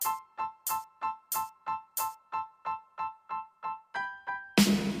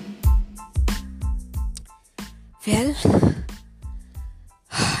Well,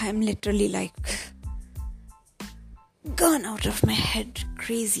 I'm literally like gone out of my head,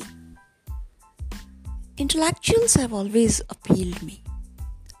 crazy. Intellectuals have always appealed me.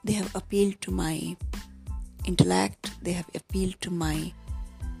 They have appealed to my intellect, they have appealed to my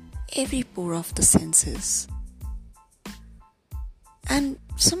every pore of the senses. And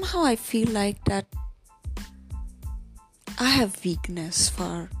somehow I feel like that I have weakness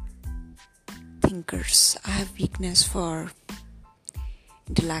for thinkers. I have weakness for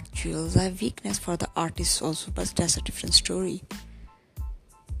intellectuals. I have weakness for the artists also, but that's a different story.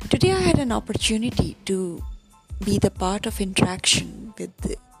 Today I had an opportunity to be the part of interaction with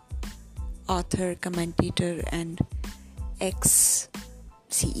the author, commentator and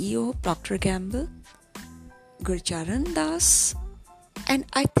ex-CEO Procter & Gamble, Gurcharan Das. And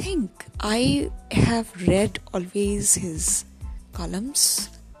I think I have read always his columns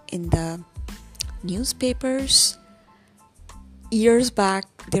in the newspapers. Years back,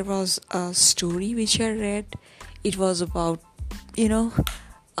 there was a story which I read. It was about,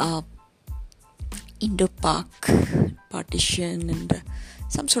 Indo-Pak partition and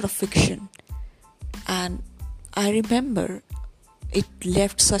some sort of fiction. And I remember it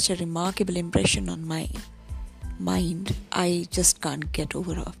left such a remarkable impression on my mind. I just can't get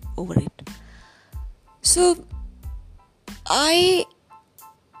over it. So I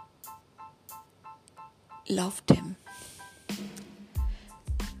loved him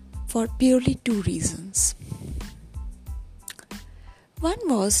for purely two reasons. One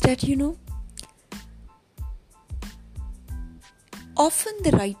was that, often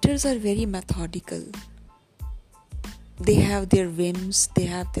the writers are very methodical. They have their whims, they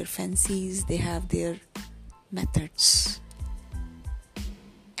have their fancies, they have their methods.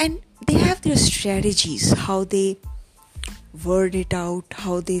 And they have their strategies, how they word it out,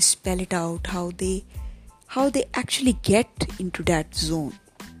 how they spell it out, how they actually get into that zone.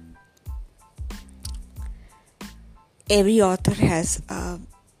 Every author has a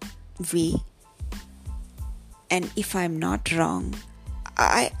way, and if I'm not wrong,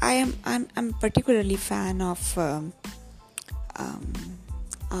 I'm particularly fan of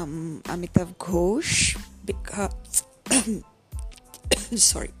Amitav Ghosh because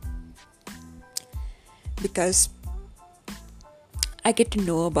because I get to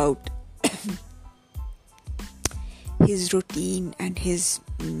know about his routine and his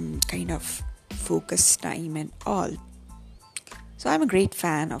kind of focus time and all. So I'm a great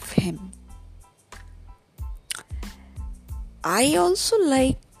fan of him. I also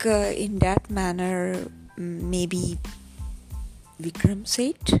like in that manner maybe Vikram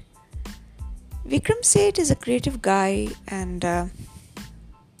Seth. Vikram Seth is a creative guy, and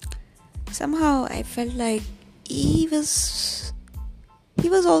somehow I felt like he was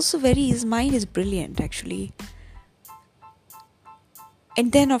also his mind is brilliant actually.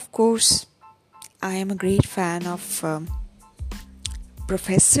 And then of course I am a great fan of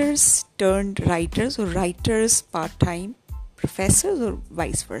professors turned writers, or writers part-time professors, or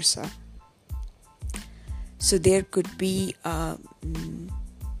vice versa. So there could be I'm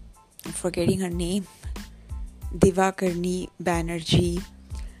forgetting her name, Divakarni Banerjee,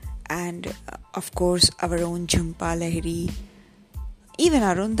 and of course our own Jhumpa Lahiri, even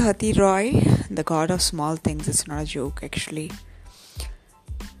Arundhati Roy, the god of small things. It's not a joke actually.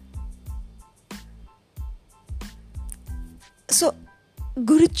 So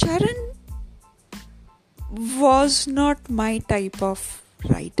Gurcharan was not my type of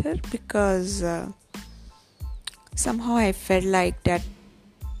writer because somehow I felt like that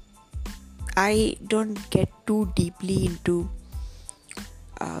I don't get too deeply into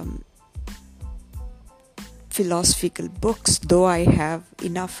philosophical books, though I have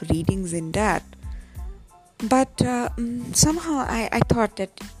enough readings in that. But somehow I thought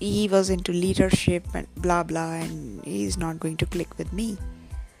that he was into leadership and blah blah, and he's not going to click with me.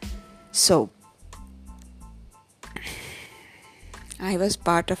 So I was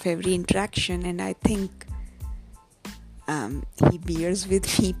part of every interaction, and I think he bears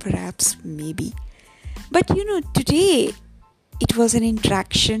with me, perhaps, maybe. But today it was an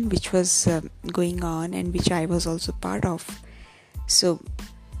interaction which was going on and which I was also part of. So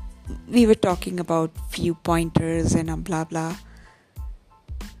we were talking about few pointers and blah blah,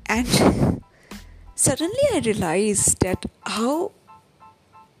 and suddenly I realized that how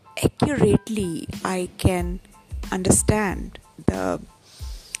accurately I can understand the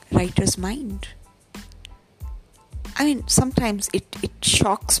writer's mind. I mean, sometimes it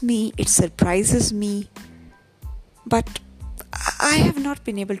shocks me, it surprises me, but I have not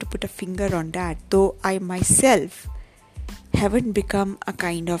been able to put a finger on that, though I myself haven't become a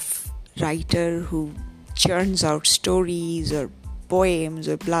kind of writer who churns out stories or poems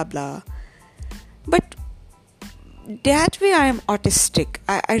or blah blah. But that way I am autistic.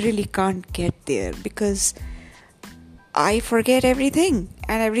 I really can't get there because I forget everything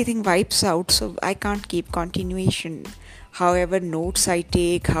and everything wipes out, so I can't keep continuation. However notes I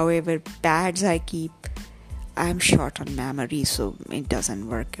take, however pads I keep, I'm short on memory, so it doesn't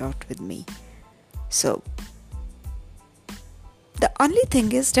work out with me. So the only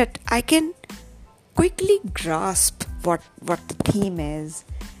thing is that I can quickly grasp what the theme is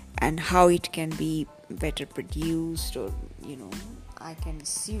and how it can be better produced, or I can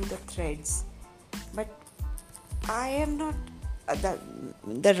see the threads, but I am not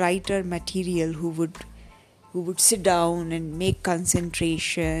the writer material who would sit down and make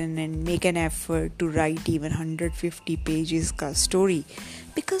concentration and make an effort to write even 150 pages ka story,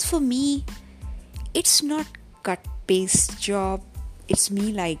 because for me it's not cut paste job. It's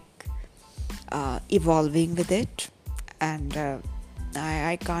me like evolving with it, and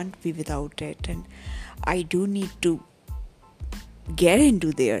I can't be without it, and I do need to get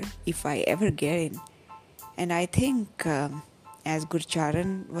into there if I ever get in. And I think as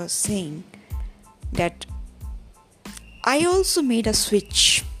Gurcharan was saying, that I also made a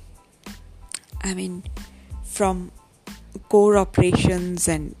switch. I mean, from core operations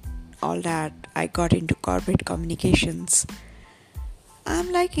and all that, I got into corporate communications.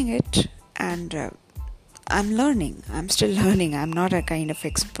 I'm liking it, and I'm learning. I'm still learning. I'm not a kind of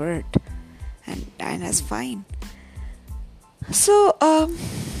expert, and that's fine. So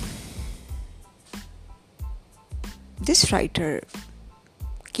this writer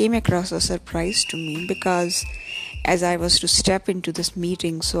came across a surprise to me, because as I was to step into this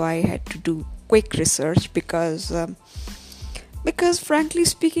meeting, so I had to do quick research, because frankly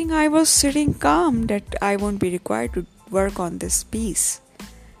speaking, I was sitting calm that I won't be required to work on this piece,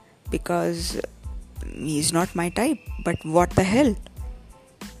 because he's not my type. But what the hell,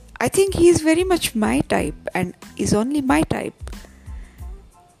 I think he's very much my type and is only my type.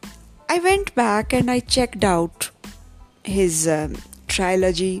 I went back and I checked out his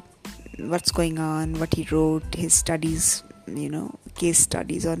trilogy, what's going on, what he wrote, his studies, case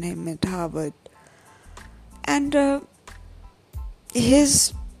studies on him at Harvard, and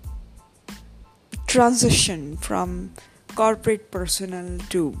his transition from corporate personnel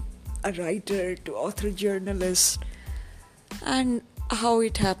to a writer to author journalist, and how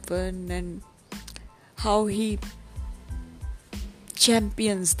it happened, and how he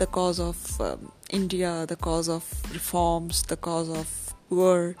champions the cause of India, the cause of reforms, the cause of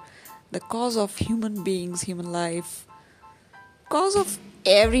poor, the cause of human beings, human life, cause of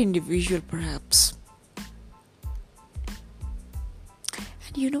every individual perhaps.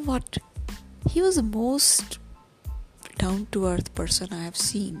 And you know what? He was the most down-to-earth person I have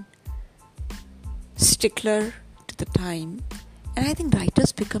seen. Stickler to the time. And I think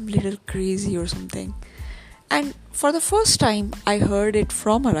writers become a little crazy or something. And for the first time, I heard it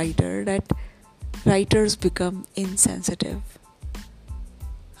from a writer that writers become insensitive.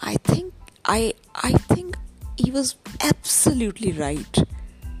 I think he was absolutely right.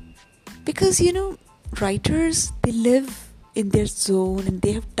 Because, writers, they live in their zone and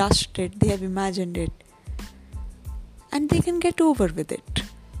they have touched it, they have imagined it. And they can get over with it.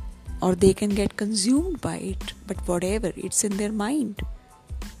 Or they can get consumed by it. But whatever, it's in their mind.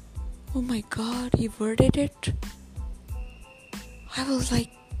 Oh my God, he worded it. I was like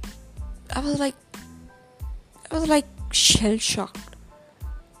shell-shocked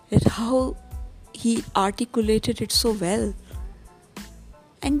at how he articulated it so well.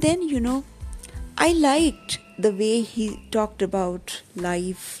 And then, I liked the way he talked about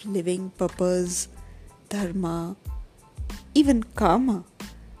life, living, purpose, dharma, even karma.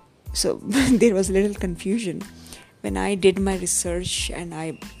 So there was a little confusion. When I did my research and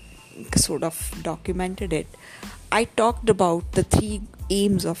I sort of documented it, I talked about the 3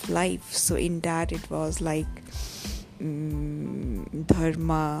 aims of life. So in that it was like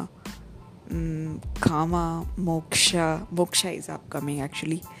dharma, kama, moksha. Moksha is upcoming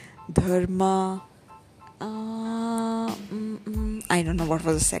actually. Dharma, I don't know what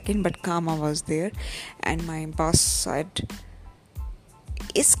was the second, but kama was there. And my boss said,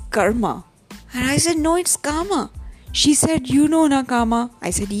 it's karma. And I said, no, it's karma. She said, you know na karma.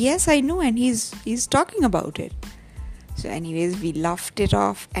 I said, yes, I know, and he's talking about it. So anyways, we laughed it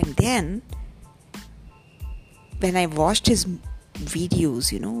off. And then when I watched his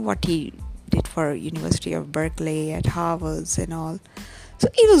videos, what he did for University of Berkeley, at Harvard and all, so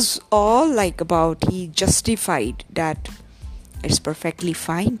it was all like about, he justified that it's perfectly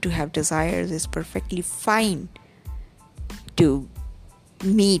fine to have desires, it's perfectly fine to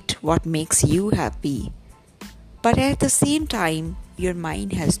meet what makes you happy, But at the same time, your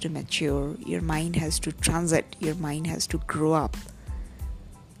mind has to mature, your mind has to transit, your mind has to grow up.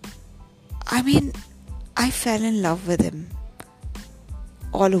 I mean, I fell in love with him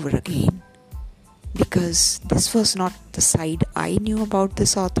all over again, because this was not the side I knew about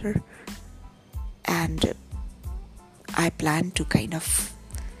this author, and I plan to kind of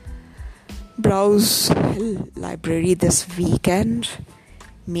browse his library this weekend,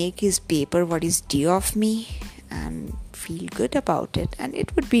 make his paper what is due of me, and feel good about it. And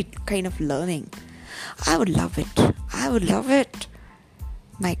it would be kind of learning. I would love it. I would love it.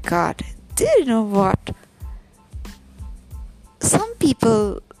 My God, do you know what? Some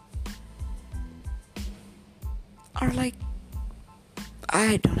people are like,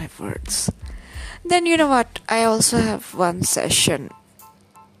 I don't have words. Then you know what? I also have one session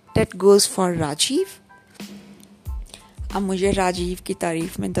that goes for Rajiv. अब मुझे राजीव की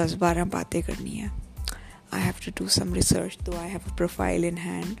तारीफ में 10-12 बातें करनी है. I have to do some research, though I have a profile in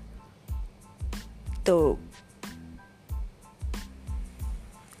hand. So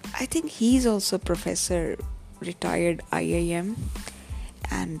I think he's also a professor, retired IIM,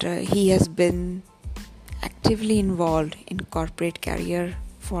 and he has been actively involved in corporate career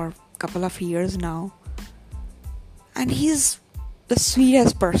for a couple of years now. And he's the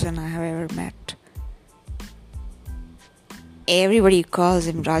sweetest person I have ever met. Everybody calls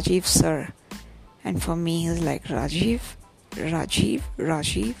him Rajiv sir, and for me he's like Rajiv.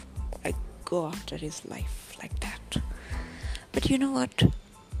 I go after his life like that. But you know what?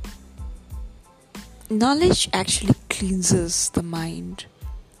 Knowledge actually cleanses the mind,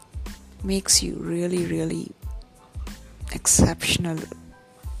 makes you really, really exceptional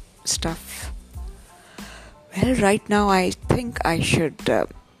stuff. Well, right now I think I should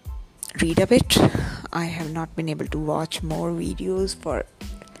read a bit. I have not been able to watch more videos for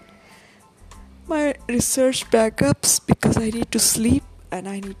my research backups because I need to sleep and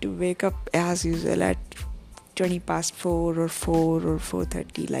I need to wake up as usual at 20 past 4 or 4 or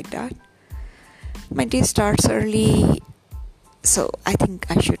 4:30 like that. My day starts early, so I think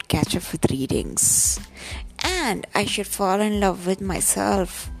I should catch up with readings. And I should fall in love with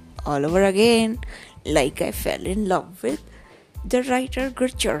myself all over again, like I fell in love with the writer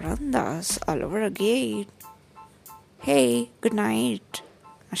Gurcharan Das all over again. Hey, good night.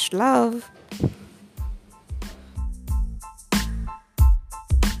 Much love.